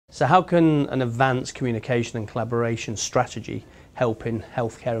So how can an advanced communication and collaboration strategy help in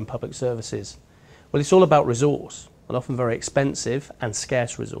healthcare and public services? Well, it's all about resource, and often very expensive and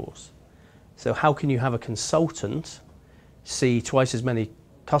scarce resource. So how can you have a consultant see twice as many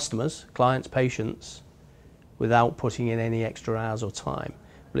customers, clients, patients, without putting in any extra hours or time?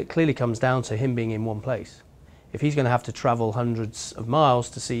 Well, it clearly comes down to him being in one place. If he's going to have to travel hundreds of miles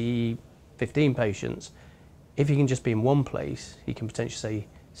to see 15 patients, if he can just be in one place, he can potentially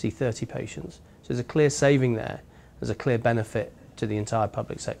see 30 patients. So there's a clear saving there. There's a clear benefit to the entire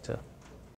public sector.